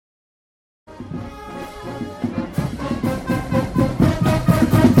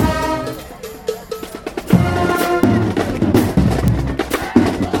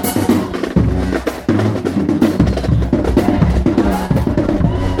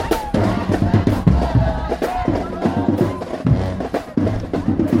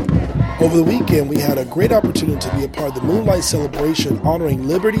Over the weekend, we had a great opportunity to be a part of the Moonlight Celebration honoring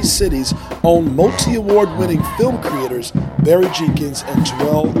Liberty City's own multi-award-winning film creators Barry Jenkins and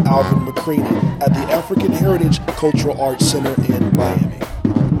Terrell Alvin McCraney at the African Heritage Cultural Arts Center in Miami.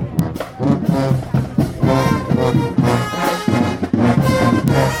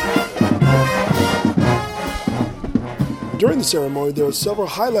 During the ceremony, there were several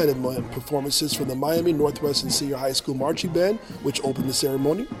highlighted performances from the Miami Northwestern Senior High School Marching Band, which opened the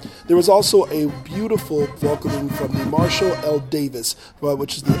ceremony. There was also a beautiful welcoming from the Marshall L. Davis,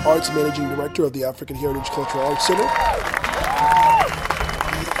 which is the Arts Managing Director of the African Heritage Cultural Arts Center.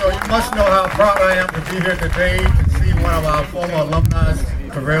 So you must know how proud I am to be here today to see one of our former alumni,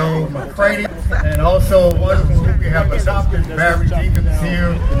 Terrell McCraney, and also one who we have adopted, Barry Jenkins,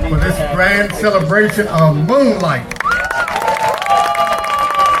 here for this grand celebration of Moonlight.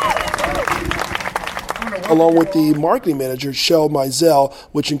 Along with the marketing manager, Shell Mizell,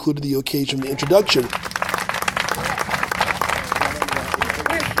 which included the occasion of the introduction.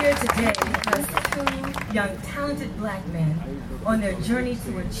 We're here today because two young, talented black men on their journey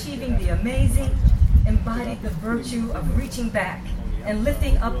to achieving the amazing embodied the virtue of reaching back and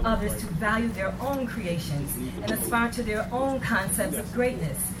lifting up others to value their own creations and aspire to their own concepts of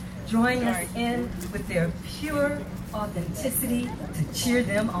greatness, drawing us in with their pure authenticity to cheer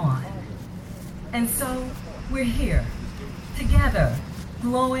them on. And so we're here, together,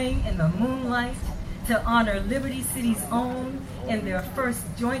 glowing in the moonlight to honor Liberty City's own in their first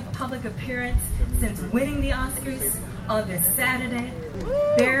joint public appearance since winning the Oscars on this Saturday.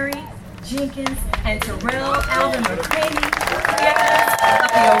 Barry Jenkins and Terrell Alvin McCraney, creators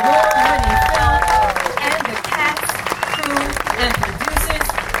of the award-winning film, and the cast, crew, and producers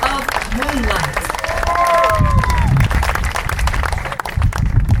of Moonlight.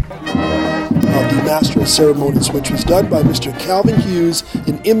 The Master of Ceremonies, which was done by Mr. Calvin Hughes,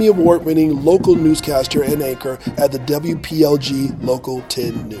 an Emmy Award-winning local newscaster and anchor at the WPLG Local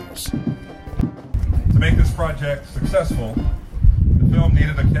 10 News. To make this project successful, the film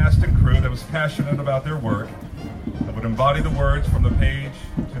needed a cast and crew that was passionate about their work, that would embody the words from the page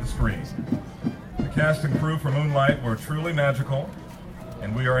to the screen. The cast and crew for Moonlight were truly magical,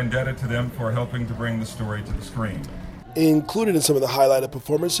 and we are indebted to them for helping to bring the story to the screen. Included in some of the highlighted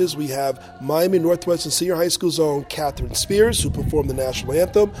performances, we have Miami Northwestern Senior High School's own Catherine Spears, who performed the national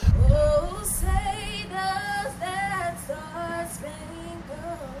anthem. Oh, say does that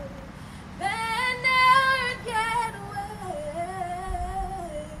star-spangled banner get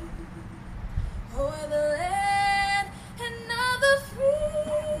away o'er the land and of the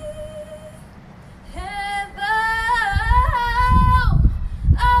free and bow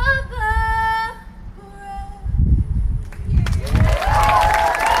of the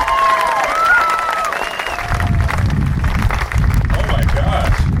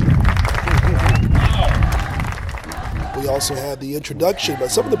We also had the introduction by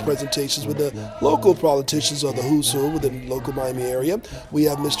some of the presentations with the local politicians of the who's who within the local Miami area. We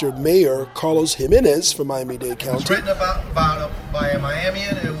have Mr. Mayor Carlos Jimenez from Miami-Dade County. It was written by a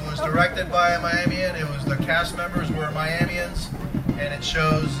Miamian, it was directed by a Miamian, it was the cast members were Miamians, and it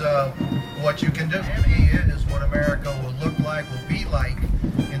shows what you can do. Miami is what America will look like, will be like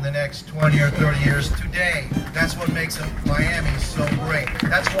in the next 20 or 30 years today. That's what makes Miami so great.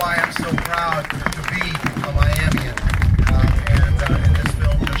 That's why I'm so proud to be a Miamian. And this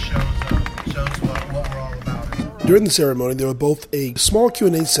film just shows what we're all about. During the ceremony, there was both a small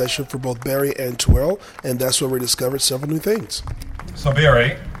Q&A session for both Barry and Terrell, and that's where we discovered several new things. So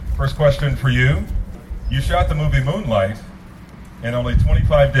Barry, first question for you. You shot the movie Moonlight in only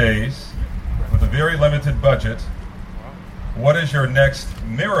 25 days with a very limited budget. What is your next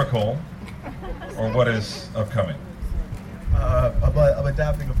miracle, or what is upcoming? I'm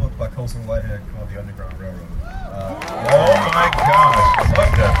adapting a book by Colson Whitehead called The Underground Railroad. Oh my gosh, I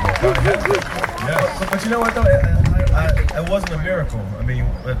love that book. Yes. But you know what though, it wasn't a miracle. I mean,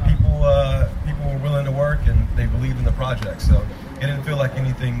 people were willing to work and they believed in the project, so it didn't feel like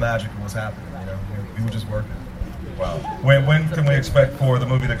anything magical was happening. You know, we were just working. Wow. When can we expect for the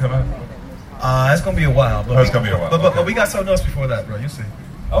movie to come out? It's gonna be a while. But it's gonna be a while. But we got something else before that, bro. You see.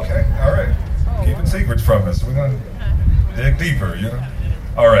 Okay. All right. Keeping secrets from us. We're gonna dig deeper, you know.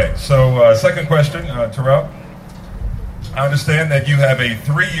 All right. So, second question, Terrell. I understand that you have a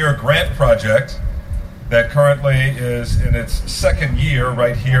 3-year grant project that currently is in its second year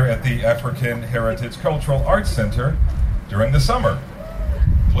right here at the African Heritage Cultural Arts Center during the summer.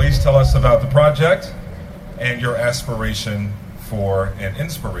 Please tell us about the project and your aspiration for and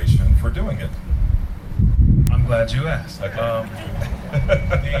inspiration for doing it. I'm glad you asked. Okay.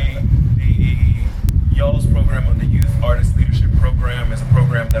 The YALS program, or the Youth Artist Leadership Program, is a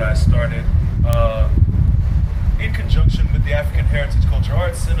program that I started in conjunction with the African Heritage Culture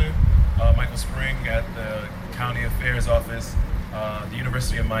Arts Center, Michael Spring at the County Affairs Office, the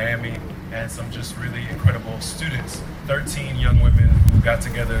University of Miami, and some just really incredible students, 13 young women who got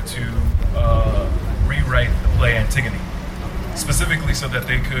together to rewrite the play Antigone, specifically so that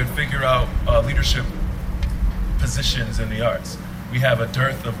they could figure out leadership positions in the arts. We have a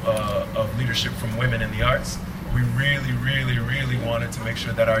dearth of leadership from women in the arts. We really, really, really wanted to make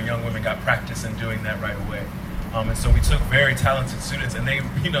sure that our young women got practice in doing that right away. And so we took very talented students, and they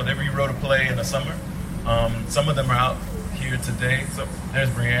rewrote a play in the summer. Some of them are out here today. So there's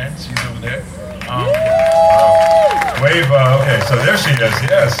Brianne, she's over there. Wave, okay, so there she is,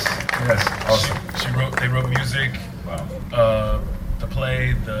 yes, awesome. They wrote music, the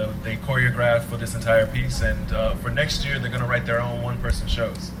play, they choreographed for this entire piece, and for next year they're going to write their own one-person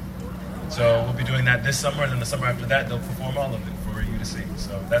shows. So we'll be doing that this summer, and then the summer after that they'll perform all of it for you to see.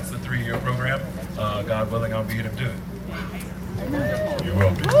 So that's the 3-year program. God willing, I'll be here to do it. You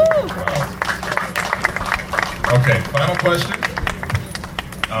will be. Wow. Okay, final question.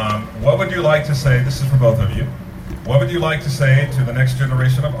 What would you like to say, this is for both of you, what would you like to say to the next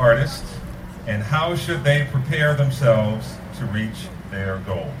generation of artists, and how should they prepare themselves to reach their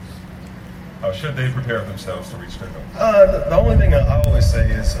goals? How should they prepare themselves to reach their goals? The only thing I always say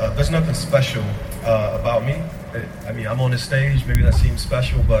is there's nothing special about me. I mean, I'm on the stage, maybe that seems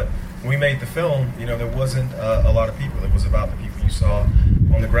special, but when we made the film, there wasn't a lot of people. It was about the people you saw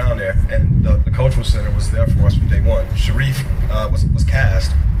on the ground there, and the Cultural Center was there for us from day one. Sharif was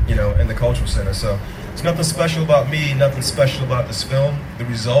cast, in the Cultural Center, so it's nothing special about me, nothing special about this film. The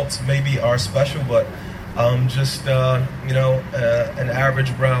results maybe are special, but I'm just, an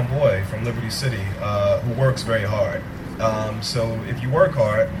average brown boy from Liberty City who works very hard. So if you work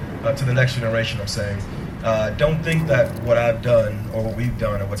hard, to the next generation, I'm saying, don't think that what I've done or what we've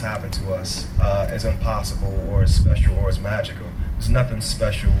done or what's happened to us is impossible or is special or is magical. There's nothing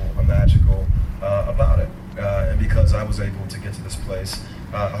special or magical about it. And because I was able to get to this place,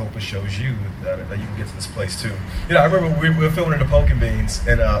 I hope it shows you that you can get to this place too. I remember we were filming in the Poke and Beans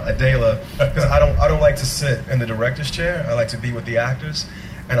in Adela, because I don't like to sit in the director's chair. I like to be with the actors.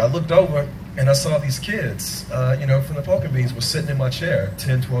 And I looked over and I saw these kids, from the Poke and Beans were sitting in my chair,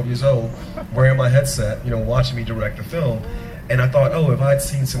 10, 12 years old, wearing my headset, watching me direct the film. And I thought, if I'd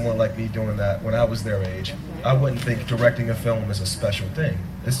seen someone like me doing that when I was their age, I wouldn't think directing a film is a special thing.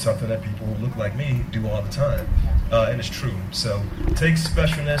 It's something that people who look like me do all the time. And it's true. So take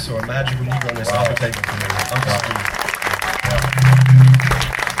specialness or magical Negroness off the table for me. I'm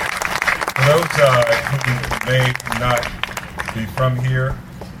For those who may not be from here,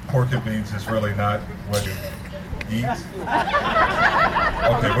 pork and beans is really not what you eat.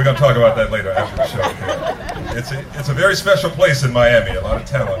 Okay, we're going to talk about that later after the show. Okay. It's a very special place in Miami. A lot of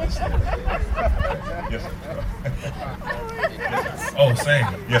talent is there. Yes, sir. Oh, same.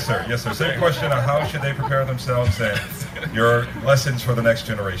 Yes, sir. Yes, sir. Same question on how should they prepare themselves and your lessons for the next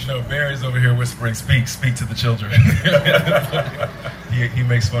generation. Barry's over here whispering, speak to the children. he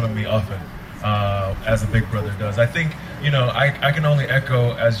makes fun of me often, as a big brother does. I think, I can only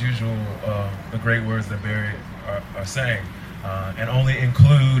echo, as usual, the great words that Barry are saying, and only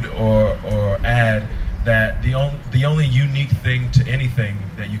include or add that the only unique thing to anything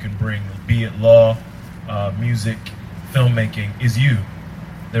that you can bring, be it law, music, filmmaking, is you.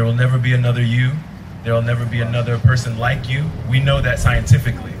 There will never be another you. There will never be another person like you. We know that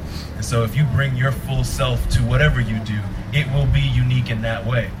scientifically. And so if you bring your full self to whatever you do, it will be unique in that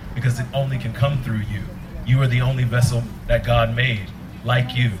way, because it only can come through you. You are the only vessel that God made,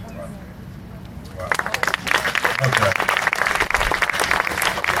 like you. Wow. Okay.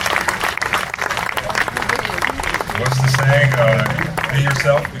 What's the saying? Be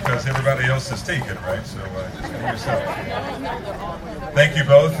yourself, because everybody else is taken, right? So just be yourself. Thank you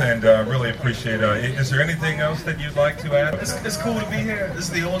both, and really appreciate it. Is there anything else that you'd like to add? It's cool to be here. This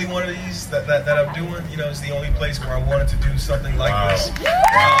is the only one of these that I'm doing. It's the only place where I wanted to do something like this. And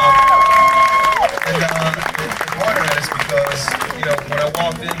part of that is because, when I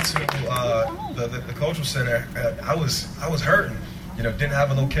walked into the Cultural Center, I was hurting. Didn't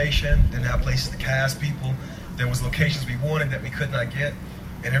have a location, didn't have places to cast people. There was locations we wanted that we could not get,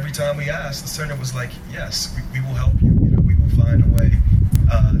 and every time we asked, the center was like, "Yes, we will help you. We will find a way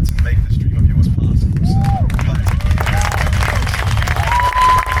to make this dream of yours possible." So,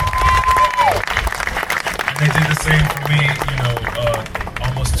 they did the same for me,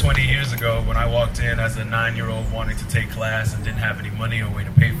 almost 20 years ago when I walked in as a 9-year-old wanting to take class and didn't have any money or way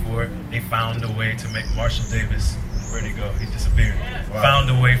to pay for it. They found a way to make Marshall Davis. Where'd he go? He disappeared. Wow. Found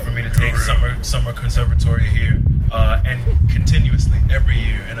a way for me to take summer conservatory here. and continuously every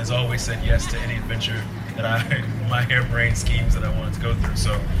year, and has always said yes to any adventure that my harebrained schemes that I wanted to go through.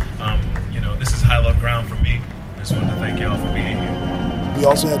 So, this is high-level ground for me. I just wanted to thank y'all for being here. We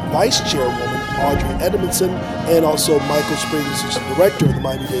also had Vice Chairwoman Audrey Edmondson and also Michael Springs, who's the Director of the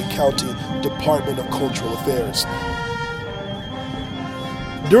Miami-Dade County Department of Cultural Affairs.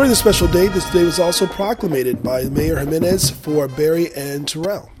 During the special day, this day was also proclamated by Mayor Jimenez for Barry and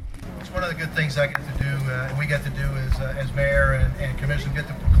Terrell. It's one of the good things I get to do, and we get to do as mayor and commissioner, get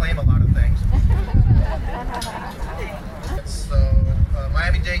to proclaim a lot of things.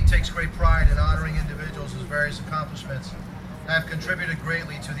 Miami-Dade takes great pride in honoring individuals whose various accomplishments have contributed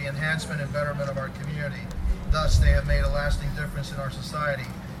greatly to the enhancement and betterment of our community. Thus, they have made a lasting difference in our society.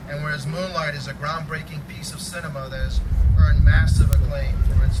 And whereas Moonlight is a groundbreaking piece of cinema that has earned massive acclaim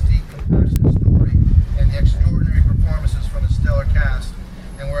for its deep, compassionate story and the extraordinary performances from its stellar cast,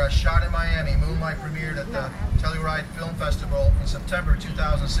 and whereas shot in Miami, Moonlight premiered at the Telluride Film Festival in September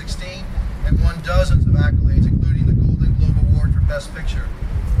 2016 and won dozens of accolades, including the Golden Globe Award for Best Picture,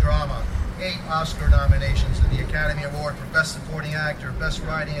 Drama, 8 Oscar nominations, and the Academy Award for Best Supporting Actor, Best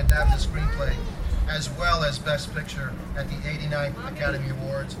Writing Adapted Screenplay, as well as Best Picture at the 89th Academy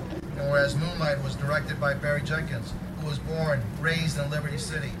Awards. And whereas Moonlight was directed by Barry Jenkins, who was born, raised in Liberty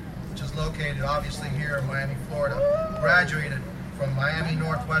City, which is located obviously here in Miami, Florida, graduated from Miami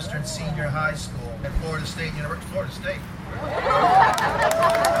Northwestern Senior High School at Florida State University. Florida State.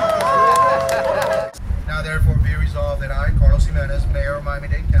 Now therefore be resolved that I, Carlos Jimenez, Mayor of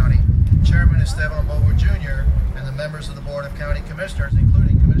Miami-Dade County, Chairman Esteban Bower Jr., and the members of the Board of County Commissioners,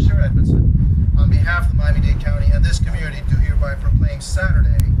 including Commissioner Edmondson, on behalf of Miami-Dade County and this community, do hereby proclaim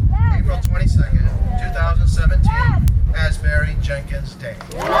Saturday, April 22nd, 2017, as Barry Jenkins Day.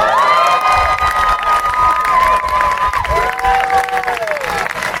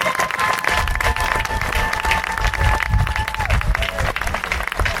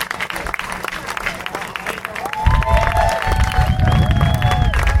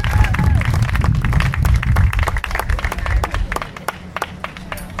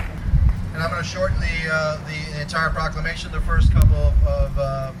 Shorten the entire proclamation. The first couple of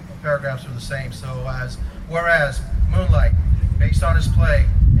paragraphs are the same. So, whereas Moonlight, based on his play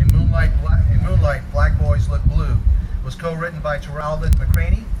in Moonlight, Black Boys Look Blue, was co-written by Terrell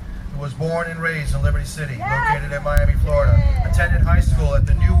McCraney, who was born and raised in Liberty City, located in Miami, Florida, attended high school at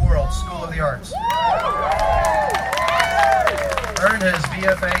the New World School of the Arts, earned his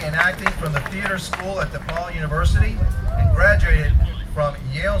BFA in acting from the Theater School at DePaul University, and graduated from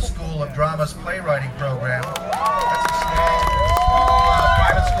Yale School of Drama's playwriting program. That's a small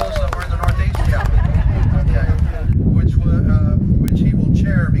private school somewhere in the Northeast. Yeah. Okay. Which he will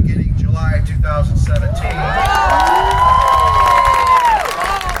chair beginning July 2017.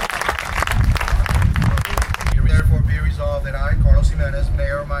 Therefore, be resolved that I, Carlos Jimenez,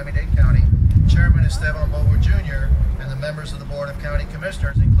 Mayor of Miami-Dade County, Chairman Esteban Bower Jr., and the members of the Board of County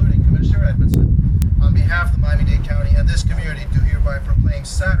Commissioners, including Commissioner Edmondson, on behalf of the Miami-Dade County and this community, do hereby proclaim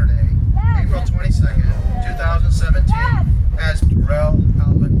Saturday, April 22nd, 2017, as Terrell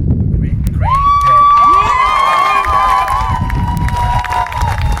Alvin McCraney Day.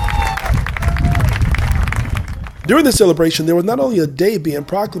 During the celebration, there was not only a day being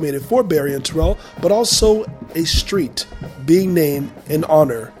proclamated for Barry and Terrell, but also a street being named in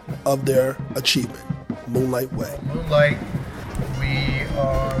honor of their achievement, Moonlight Way. Moonlight, we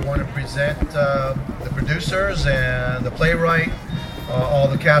want to present the producers and the playwright, all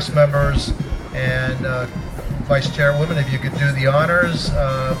the cast members, and Vice Chairwoman, if you could do the honors,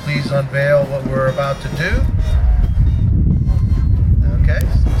 please unveil what we're about to do. Okay,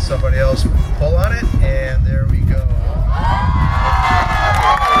 somebody else pull on it, and there we go.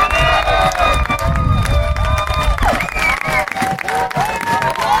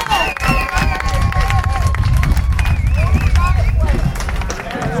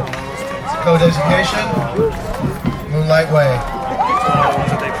 Co-designation, Moonlight Way.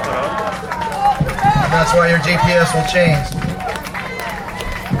 And that's why your GPS will change.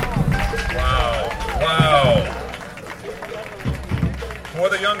 Wow. For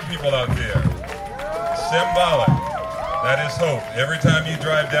the young people out there, symbolic. That is hope. Every time you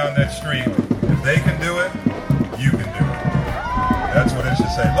drive down that street, if they can do it, you can do it. That's what it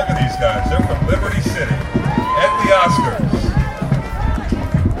should say. Look at these guys. They're from Liberty City at the Oscars.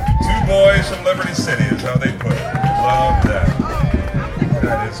 Boys from Liberty City is how they put it. Love that.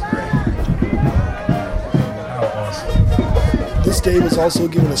 That is great. How awesome. This day was also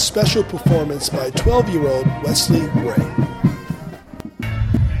given a special performance by 12-year-old Wesley Gray.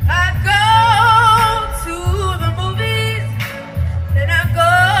 I go to the movies, then I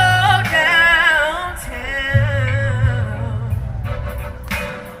go downtown.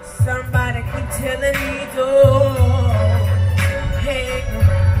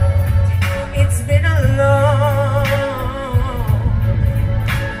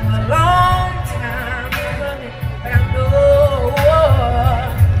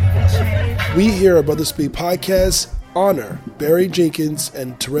 We here at Brother Speak Podcast honor Barry Jenkins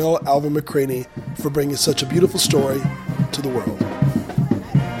and Terrell Alvin McCraney for bringing such a beautiful story to the world.